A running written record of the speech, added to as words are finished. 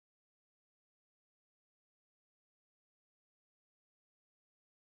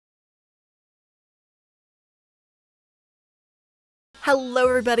Hello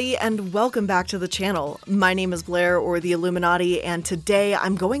everybody and welcome back to the channel. My name is Blair, or the Illuminati, and today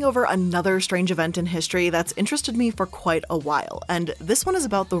I'm going over another strange event in history that's interested me for quite a while, and this one is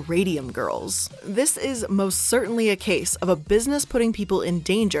about the Radium Girls. This is most certainly a case of a business putting people in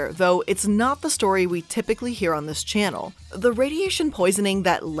danger, though it's not the story we typically hear on this channel. The radiation poisoning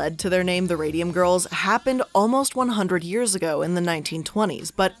that led to their name, the Radium Girls, happened almost 100 years ago in the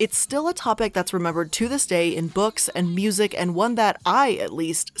 1920s, but it's still a topic that's remembered to this day in books and music, and one that I, at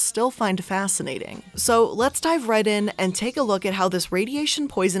least, still find fascinating. So let's dive right in and take a look at how this radiation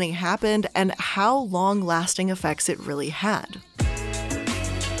poisoning happened and how long-lasting effects it really had.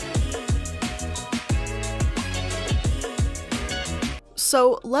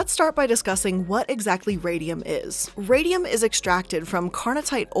 So let's start by discussing what exactly radium is. Radium is extracted from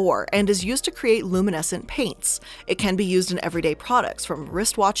carnotite ore and is used to create luminescent paints. It can be used in everyday products, from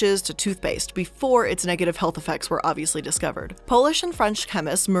wristwatches to toothpaste, before its negative health effects were obviously discovered. Polish and French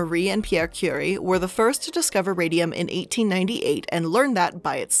chemists Marie and Pierre Curie were the first to discover radium in 1898 and learned that,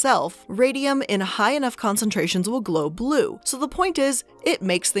 by itself, radium in high enough concentrations will glow blue. So the point is, it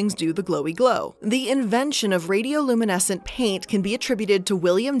makes things do the glowy glow. The invention of radioluminescent paint can be attributed to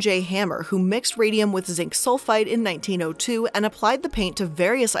William J. Hammer, who mixed radium with zinc sulfide in 1902 and applied the paint to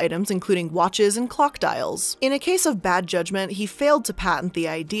various items including watches and clock dials. In a case of bad judgment, he failed to patent the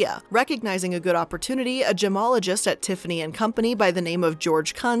idea. Recognizing a good opportunity, a gemologist at Tiffany & Company by the name of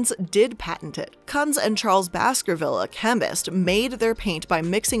George Kunz did patent it. Kunz and Charles Baskerville, a chemist, made their paint by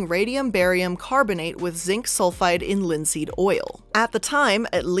mixing radium barium carbonate with zinc sulfide in linseed oil. At the time,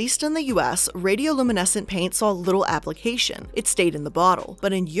 at least in the US, radioluminescent paint saw little application. It stayed in the bottle.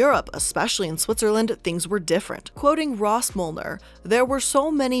 But in Europe, especially in Switzerland, things were different. Quoting Ross Molnar, "There were so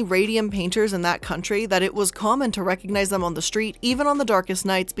many radium painters in that country that it was common to recognize them on the street even on the darkest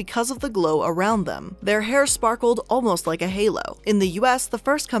nights because of the glow around them. Their hair sparkled almost like a halo." In the US, the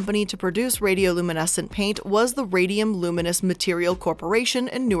first company to produce radioluminescent paint was the Radium Luminous Material Corporation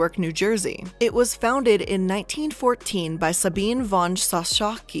in Newark, New Jersey. It was founded in 1914 by Sabine von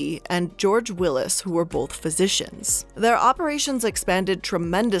Saschacky and George Willis, who were both physicians. Their operations expanded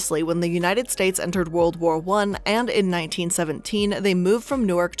tremendously when the United States entered World War I, and in 1917 they moved from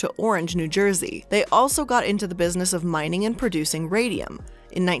Newark to Orange, New Jersey. They also got into the business of mining and producing radium.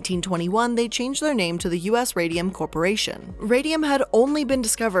 In 1921, they changed their name to the U.S. Radium Corporation. Radium had only been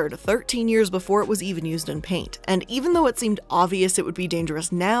discovered 13 years before it was even used in paint, and even though it seemed obvious it would be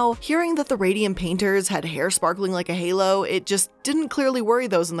dangerous now, hearing that the radium painters had hair sparkling like a halo, it just didn't clearly worry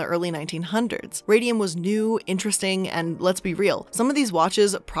those in the early 1900s. Radium was new, interesting, and let's be real, some of these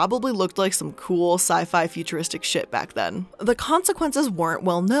watches probably looked like some cool sci-fi futuristic shit back then. The consequences weren't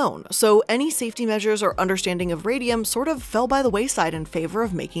well known, so any safety measures or understanding of radium sort of fell by the wayside in favor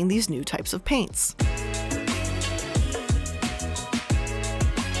of making these new types of paints.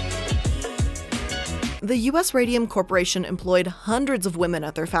 The U.S. Radium Corporation employed hundreds of women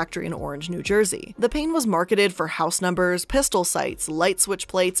at their factory in Orange, New Jersey. The paint was marketed for house numbers, pistol sights, light switch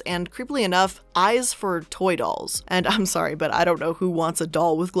plates, and creepily enough, eyes for toy dolls. And I'm sorry, but I don't know who wants a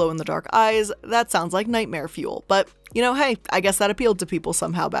doll with glow-in-the-dark eyes. That sounds like nightmare fuel, but you know, hey, I guess that appealed to people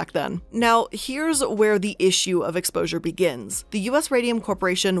somehow back then. Now, here's where the issue of exposure begins. The US Radium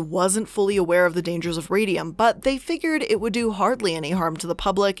Corporation wasn't fully aware of the dangers of radium, but they figured it would do hardly any harm to the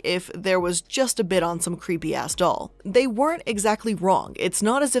public if there was just a bit on some creepy-ass doll. They weren't exactly wrong. It's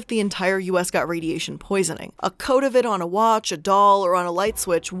not as if the entire US got radiation poisoning. A coat of it on a watch, a doll, or on a light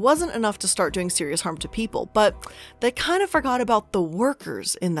switch wasn't enough to start doing serious harm to people, but they kind of forgot about the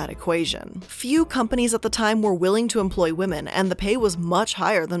workers in that equation. Few companies at the time were willing to employ women, and the pay was much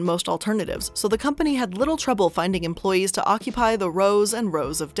higher than most alternatives, so the company had little trouble finding employees to occupy the rows and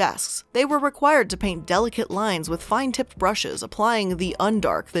rows of desks. They were required to paint delicate lines with fine-tipped brushes, applying the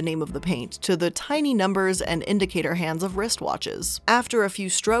Undark, the name of the paint, to the tiny numbers and indicator hands of wristwatches. After a few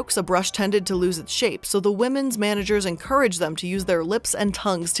strokes, a brush tended to lose its shape, so the women's managers encouraged them to use their lips and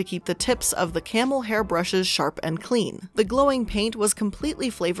tongues to keep the tips of the camel hair brushes sharp and clean. The glowing paint was completely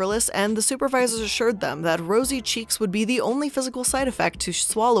flavorless, and the supervisors assured them that rosy cheeks would be the only physical side effect to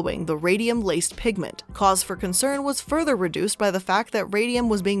swallowing the radium-laced pigment. Cause for concern was further reduced by the fact that radium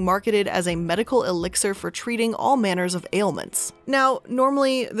was being marketed as a medical elixir for treating all manners of ailments. Now,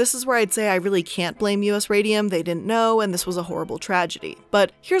 normally, this is where I'd say I really can't blame US Radium. They didn't know, and this was a horrible tragedy.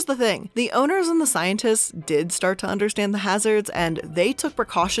 But here's the thing, the owners and the scientists did start to understand the hazards, and they took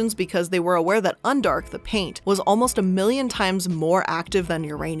precautions because they were aware that Undark, the paint, was almost 1 million times more active than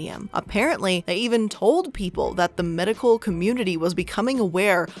uranium. Apparently, they even told people that the medical community was becoming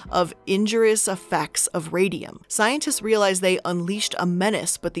aware of injurious effects of radium. Scientists realized they unleashed a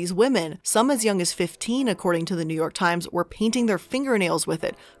menace, but these women, some as young as 15 according to the New York Times, were painting their fingernails with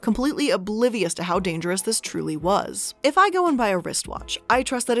it, completely oblivious to how dangerous this truly was. If I go and buy a wristwatch, I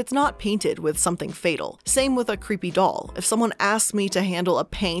trust that it's not painted with something fatal. Same with a creepy doll. If someone asks me to handle a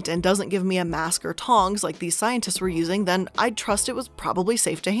paint and doesn't give me a mask or tongs like these scientists were using, then I'd trust it was probably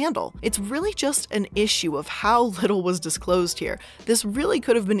safe to handle. It's really just an issue of how little was disclosed here. This really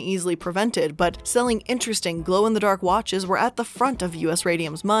could have been easily prevented, but selling interesting glow-in-the-dark watches were at the front of US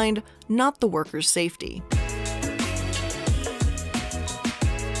Radium's mind, not the workers' safety.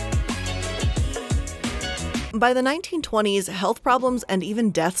 By the 1920s, health problems and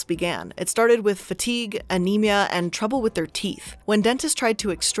even deaths began. It started with fatigue, anemia, and trouble with their teeth. When dentists tried to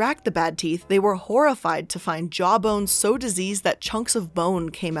extract the bad teeth, they were horrified to find jawbones so diseased that chunks of bone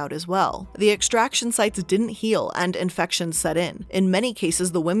came out as well. The extraction sites didn't heal and infections set in. In many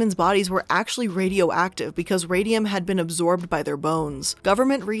cases, the women's bodies were actually radioactive because radium had been absorbed by their bones.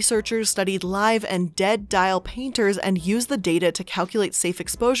 Government researchers studied live and dead dial painters and used the data to calculate safe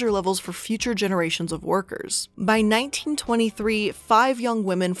exposure levels for future generations of workers. By 1923, 5 young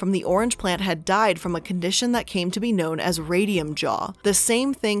women from the orange plant had died from a condition that came to be known as radium jaw. The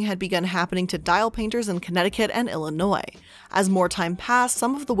same thing had begun happening to dial painters in Connecticut and Illinois. As more time passed,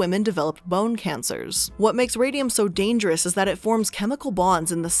 some of the women developed bone cancers. What makes radium so dangerous is that it forms chemical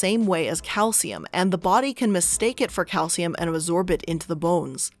bonds in the same way as calcium, and the body can mistake it for calcium and absorb it into the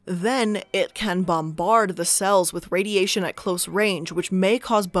bones. Then, it can bombard the cells with radiation at close range, which may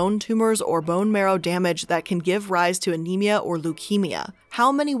cause bone tumors or bone marrow damage that can give rise to anemia or leukemia. How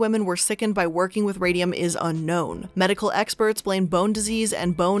many women were sickened by working with radium is unknown. Medical experts blame bone disease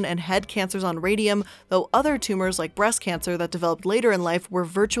and bone and head cancers on radium, though other tumors like breast cancer that developed later in life were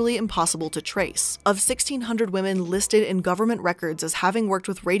virtually impossible to trace. Of 1,600 women listed in government records as having worked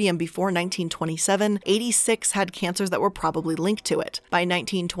with radium before 1927, 86 had cancers that were probably linked to it. By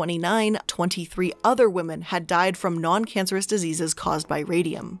 1929, 23 other women had died from non-cancerous diseases caused by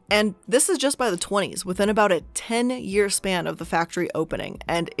radium. And this is just by the 20s, within about a 10-year span of the factory opening.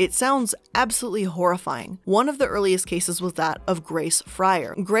 And it sounds absolutely horrifying. One of the earliest cases was that of Grace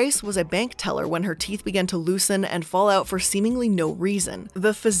Fryer. Grace was a bank teller when her teeth began to loosen and fall out for seemingly no reason.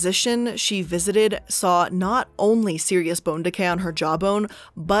 The physician she visited saw not only serious bone decay on her jawbone,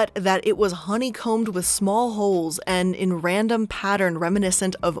 but that it was honeycombed with small holes and in random pattern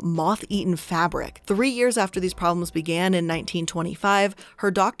reminiscent of moth-eaten fabric. 3 years after these problems began in 1925, her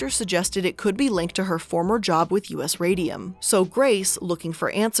doctor suggested it could be linked to her former job with US Radium. So Grace, looking for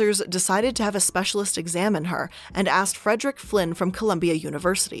answers, decided to have a specialist examine her and asked Frederick Flynn from Columbia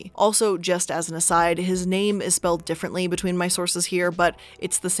University. Also, just as an aside, his name is spelled differently between my sources here, but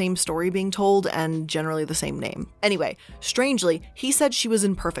it's the same story being told and generally the same name. Anyway, strangely, he said she was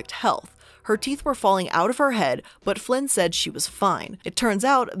in perfect health. Her teeth were falling out of her head, but Flynn said she was fine. It turns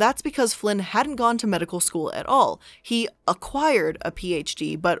out that's because Flynn hadn't gone to medical school at all. He acquired a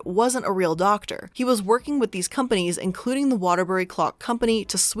PhD, but wasn't a real doctor. He was working with these companies, including the Waterbury Clock Company,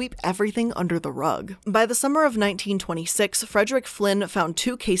 to sweep everything under the rug. By the summer of 1926, Frederick Flynn found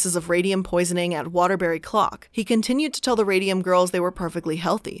 2 cases of radium poisoning at Waterbury Clock. He continued to tell the radium girls they were perfectly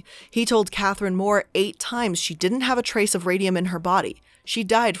healthy. He told Catherine Moore 8 times she didn't have a trace of radium in her body. She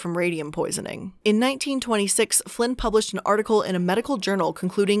died from radium poisoning. In 1926, Flynn published an article in a medical journal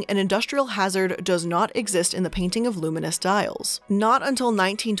concluding an industrial hazard does not exist in the painting of luminous dials. Not until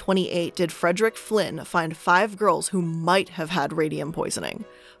 1928 did Frederick Flynn find 5 girls who might have had radium poisoning.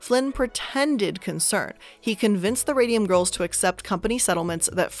 Flynn pretended concern. He convinced the radium girls to accept company settlements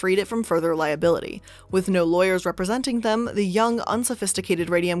that freed it from further liability. With no lawyers representing them, the young, unsophisticated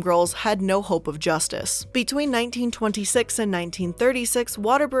radium girls had no hope of justice. Between 1926 and 1936,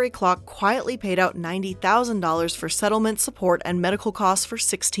 Waterbury Clock quietly paid out $90,000 for settlement, support, and medical costs for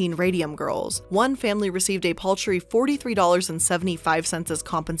 16 radium girls. One family received a paltry $43.75 as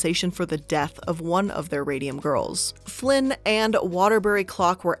compensation for the death of one of their radium girls. Flynn and Waterbury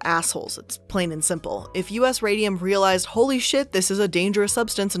Clock were assholes, it's plain and simple. If US Radium realized, holy shit, this is a dangerous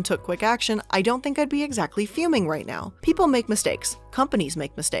substance and took quick action, I don't think I'd be exactly fuming right now. People make mistakes. Companies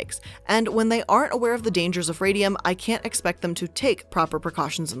make mistakes. And when they aren't aware of the dangers of radium, I can't expect them to take proper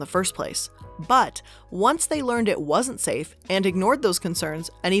precautions in the first place. But once they learned it wasn't safe and ignored those concerns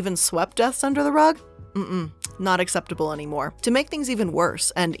and even swept deaths under the rug, Not acceptable anymore. To make things even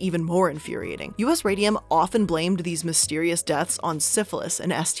worse and even more infuriating, US Radium often blamed these mysterious deaths on syphilis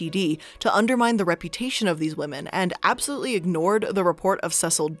and STD to undermine the reputation of these women and absolutely ignored the report of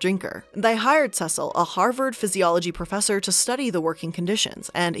Cecil Drinker. They hired Cecil, a Harvard physiology professor, to study the working conditions,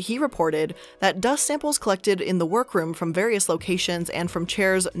 and he reported that dust samples collected in the workroom from various locations and from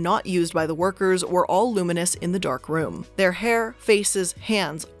chairs not used by the workers were all luminous in the dark room. Their hair, faces,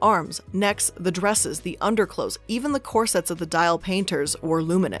 hands, arms, necks, the dresses, the underclothes, even the corsets of the dial painters were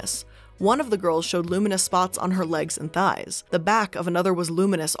luminous. One of the girls showed luminous spots on her legs and thighs. The back of another was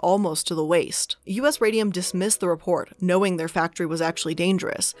luminous almost to the waist. US Radium dismissed the report, knowing their factory was actually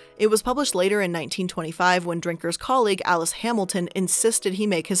dangerous. It was published later in 1925 when Drinker's colleague Alice Hamilton insisted he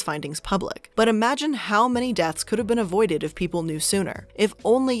make his findings public. But imagine how many deaths could have been avoided if people knew sooner. If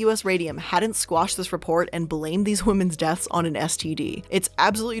only US Radium hadn't squashed this report and blamed these women's deaths on an STD. It's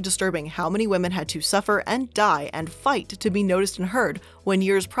absolutely disturbing how many women had to suffer and die and fight to be noticed and heard, when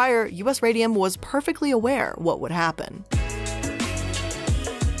years prior, US Radium was perfectly aware what would happen.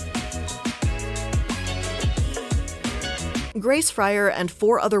 Grace Fryer and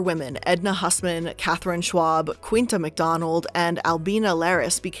 4 other women, Edna Hussman, Catherine Schwab, Quinta McDonald, and Albina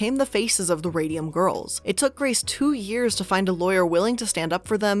Laris, became the faces of the Radium Girls. It took Grace 2 years to find a lawyer willing to stand up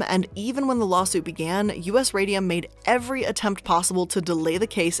for them, and even when the lawsuit began, US Radium made every attempt possible to delay the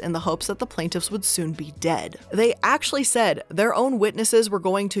case in the hopes that the plaintiffs would soon be dead. They actually said their own witnesses were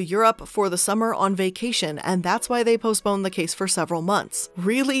going to Europe for the summer on vacation, and that's why they postponed the case for several months.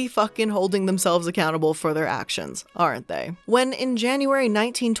 Really fucking holding themselves accountable for their actions, aren't they? When in January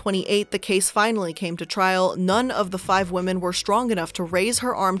 1928 the case finally came to trial, none of the 5 women were strong enough to raise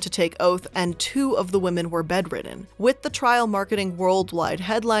her arm to take oath, and 2 of the women were bedridden. With the trial marketing worldwide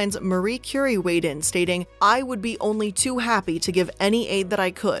headlines, Marie Curie weighed in, stating, "I would be only too happy to give any aid that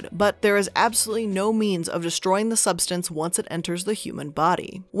I could, but there is absolutely no means of destroying the substance once it enters the human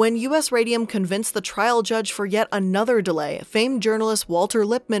body." When US Radium convinced the trial judge for yet another delay, famed journalist Walter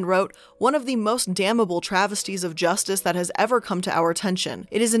Lippmann wrote, "One of the most damnable travesties of justice that has ever come to our attention.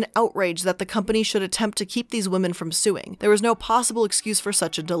 It is an outrage that the company should attempt to keep these women from suing. There is no possible excuse for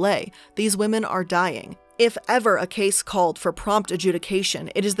such a delay. These women are dying. If ever a case called for prompt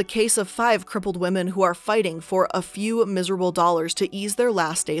adjudication, it is the case of 5 crippled women who are fighting for a few miserable dollars to ease their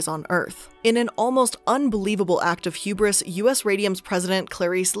last days on Earth." In an almost unbelievable act of hubris, US Radium's president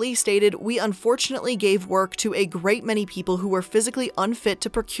Clarice Lee stated, "We unfortunately gave work to a great many people who were physically unfit to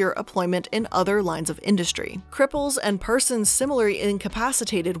procure employment in other lines of industry. Cripples and persons similarly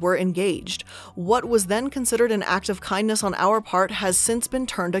incapacitated were engaged. What was then considered an act of kindness on our part has since been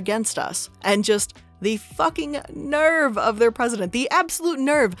turned against us." And just the fucking nerve of their president, the absolute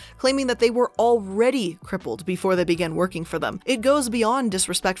nerve, claiming that they were already crippled before they began working for them. It goes beyond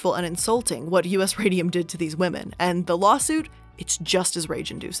disrespectful and insulting what US Radium did to these women, and the lawsuit, it's just as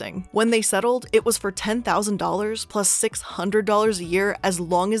rage-inducing. When they settled, it was for $10,000 plus $600 a year as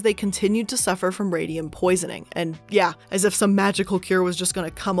long as they continued to suffer from radium poisoning. And yeah, as if some magical cure was just gonna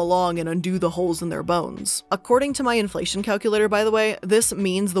come along and undo the holes in their bones. According to my inflation calculator, by the way, this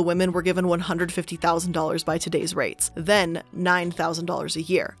means the women were given $150,000 by today's rates, then $9,000 a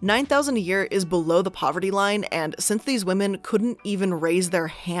year. $9,000 a year is below the poverty line, and since these women couldn't even raise their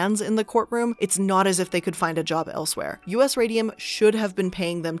hands in the courtroom, it's not as if they could find a job elsewhere. US Radium should have been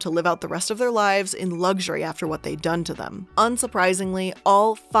paying them to live out the rest of their lives in luxury after what they'd done to them. Unsurprisingly,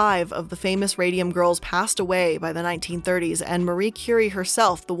 all 5 of the famous Radium girls passed away by the 1930s, and Marie Curie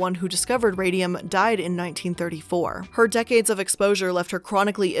herself, the one who discovered radium, died in 1934. Her decades of exposure left her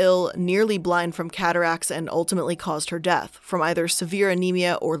chronically ill, nearly blind from cataracts, and ultimately caused her death, from either severe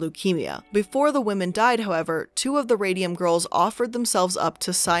anemia or leukemia. Before the women died, however, 2 of the Radium girls offered themselves up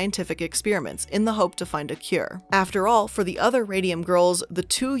to scientific experiments in the hope to find a cure. After all, for the other Radium girls, the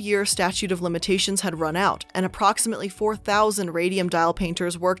 2-year statute of limitations had run out, and approximately 4,000 radium dial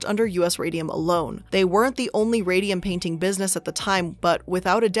painters worked under US Radium alone. They weren't the only radium painting business at the time, but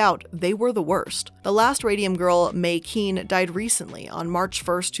without a doubt, they were the worst. The last Radium girl, May Keene, died recently on March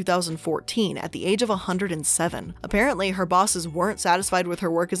 1st, 2014, at the age of 107. Apparently, her bosses weren't satisfied with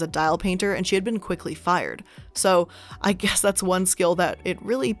her work as a dial painter, and she had been quickly fired. So, I guess that's one skill that it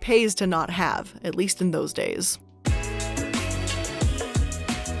really pays to not have, at least in those days.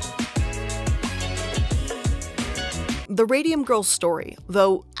 The Radium Girls story,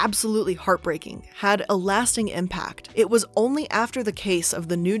 though absolutely heartbreaking, had a lasting impact. It was only after the case of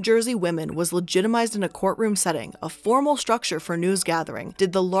the New Jersey women was legitimized in a courtroom setting, a formal structure for news gathering,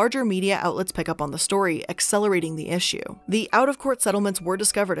 did the larger media outlets pick up on the story, accelerating the issue. The out-of-court settlements were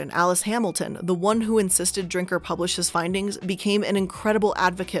discovered, and Alice Hamilton, the one who insisted Drinker publish his findings, became an incredible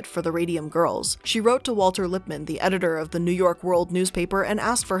advocate for the Radium Girls. She wrote to Walter Lippmann, the editor of the New York World newspaper, and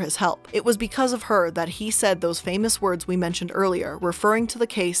asked for his help. It was because of her that he said those famous words we mentioned earlier, referring to the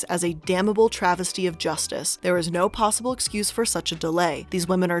case as a damnable travesty of justice. There is no possible excuse for such a delay. These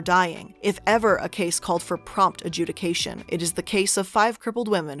women are dying. If ever a case called for prompt adjudication, it is the case of 5 crippled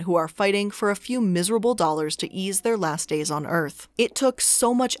women who are fighting for a few miserable dollars to ease their last days on Earth. It took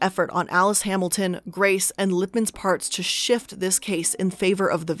so much effort on Alice Hamilton, Grace, and Lippmann's parts to shift this case in favor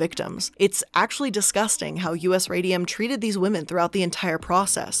of the victims. It's actually disgusting how US Radium treated these women throughout the entire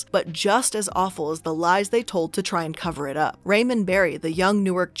process, but just as awful as the lies they told to try and cover it up. Raymond Berry, the young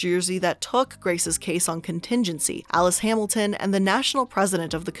Newark Jersey that took Grace's case on contingency, Alice Hamilton, and the national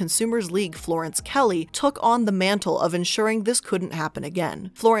president of the Consumers League, Florence Kelly, took on the mantle of ensuring this couldn't happen again.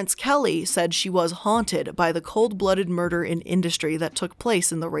 Florence Kelly said she was haunted by the cold-blooded murder in industry that took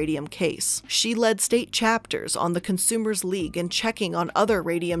place in the Radium case. She led state chapters on the Consumers League and checking on other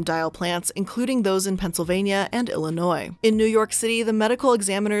radium dial plants, including those in Pennsylvania and Illinois. In New York City, the medical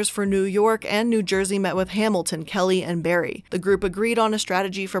examiners for New York and New Jersey met with Hamilton, Kelly, and Berry. The group agreed on a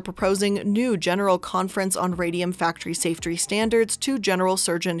strategy for proposing new General Conference on Radium Factory Safety Standards to General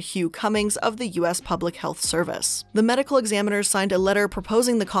Surgeon Hugh Cummings of the U.S. Public Health Service. The medical examiners signed a letter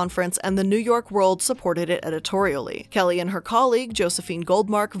proposing the conference, and the New York World supported it editorially. Kelly and her colleague, Josephine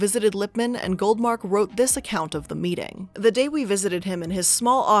Goldmark, visited Lippmann, and Goldmark wrote this account of the meeting. The day we visited him in his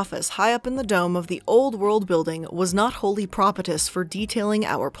small office high up in the dome of the Old World building was not wholly propitious for detailing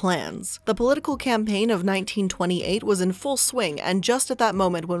our plans. The political campaign of 1928 was in full swing, and just at that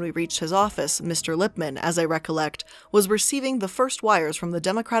moment when we reached his office, Mr. Lippmann, as I recollect, was receiving the first wires from the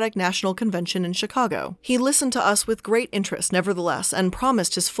Democratic National Convention in Chicago. He listened to us with great interest, nevertheless, and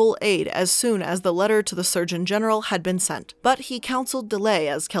promised his full aid as soon as the letter to the Surgeon General had been sent. But he counseled delay,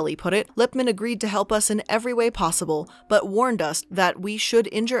 as Kelly put it. Lippmann agreed to help us in every way possible, but warned us that we should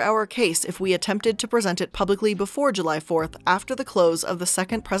injure our case if we attempted to present it publicly before July 4th, after the close of the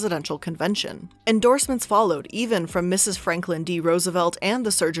Second Presidential Convention. Endorsements followed, even from Mrs. Franklin D. Roosevelt and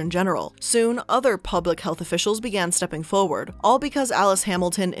the Surgeon General. Soon, other public health officials began stepping forward, all because Alice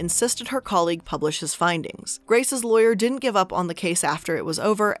Hamilton insisted her colleague publish his findings. Grace's lawyer didn't give up on the case after it was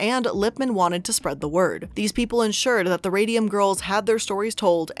over, and Lippmann wanted to spread the word. These people ensured that the Radium Girls had their stories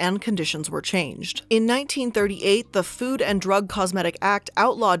told and conditions were changed. In 1938, the Food and Drug Cosmetic Act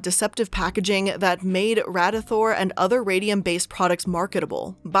outlawed deceptive packaging that made Radithor and other radium-based products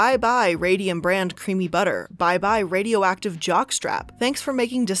marketable. Bye-bye Radium brand creamy butter. Bye-bye radioactive jockstrap. Thanks for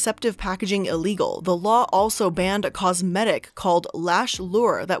making deceptive packaging illegal. The law also banned a cosmetic called Lash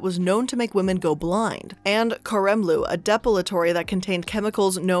Lure that was known to make women go blind, and Coremlu, a depilatory that contained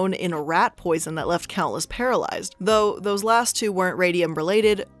chemicals known in rat poison that left countless paralyzed. Though those last two weren't radium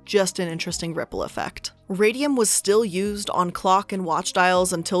related, just an interesting ripple effect. Radium was still used on clock and watch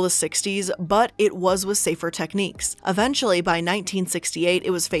dials until the 60s, but it was with safer techniques. Eventually, by 1968,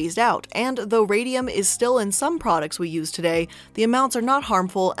 it was phased out, and though radium is still in some products we use today, the amounts are not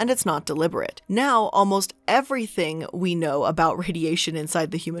harmful and it's not deliberate. Now, almost everything we know about radiation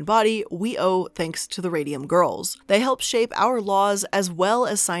inside the human body, we owe thanks to the Radium Girls. They help shape our laws as well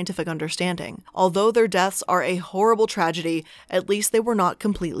as scientific understanding. Although their deaths are a horrible tragedy, at least they were not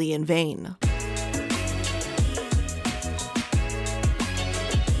completely in vain.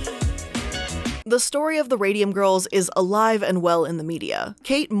 The story of the Radium Girls is alive and well in the media.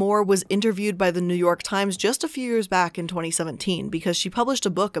 Kate Moore was interviewed by the New York Times just a few years back in 2017 because she published a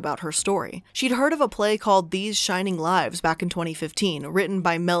book about her story. She'd heard of a play called These Shining Lives back in 2015, written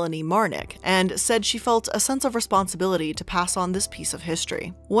by Melanie Marnick, and said she felt a sense of responsibility to pass on this piece of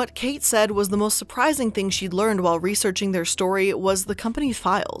history. What Kate said was the most surprising thing she'd learned while researching their story was the company's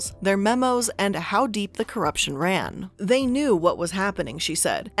files, their memos, and how deep the corruption ran. They knew what was happening, she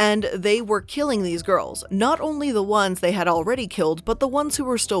said, and they were killing these girls, not only the ones they had already killed, but the ones who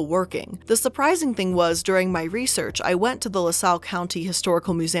were still working. The surprising thing was, during my research, I went to the LaSalle County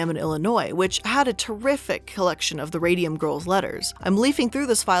Historical Museum in Illinois, which had a terrific collection of the Radium Girls' letters. I'm leafing through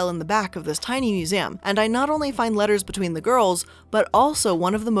this file in the back of this tiny museum, and I not only find letters between the girls, but also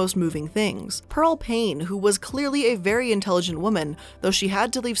one of the most moving things. Pearl Payne, who was clearly a very intelligent woman, though she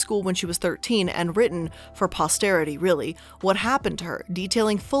had to leave school when she was 13, and written, for posterity really, what happened to her,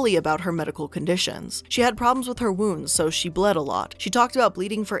 detailing fully about her medical condition. conditions. She had problems with her wounds, so she bled a lot. She talked about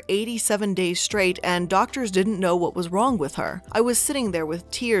bleeding for 87 days straight, and doctors didn't know what was wrong with her. I was sitting there with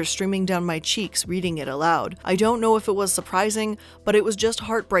tears streaming down my cheeks reading it aloud. I don't know if it was surprising, but it was just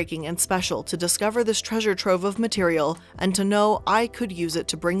heartbreaking and special to discover this treasure trove of material and to know I could use it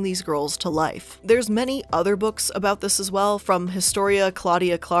to bring these girls to life. There's many other books about this as well, from Historia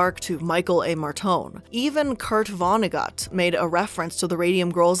Claudia Clark to Michael A. Martone. Even Kurt Vonnegut made a reference to the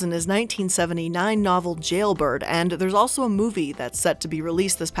Radium Girls in his 1979 novel Jailbird, and there's also a movie that's set to be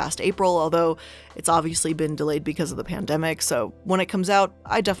released this past April, although it's obviously been delayed because of the pandemic, so when it comes out,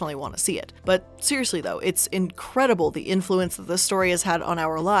 I definitely want to see it. But seriously though, it's incredible the influence that this story has had on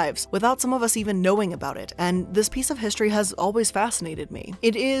our lives, without some of us even knowing about it, and this piece of history has always fascinated me.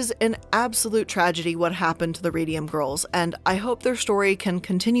 It is an absolute tragedy what happened to the Radium Girls, and I hope their story can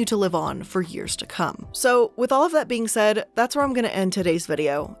continue to live on for years to come. So with all of that being said, that's where I'm going to end today's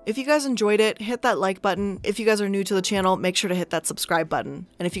video. If you guys enjoyed it, hit that like button. If you guys are new to the channel, make sure to hit that subscribe button.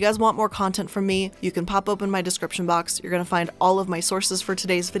 And if you guys want more content from me, you can pop open my description box. You're going to find all of my sources for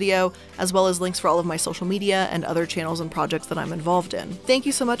today's video, as well as links for all of my social media and other channels and projects that I'm involved in. Thank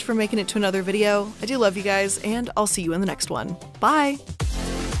you so much for making it to another video. I do love you guys, and I'll see you in the next one. Bye!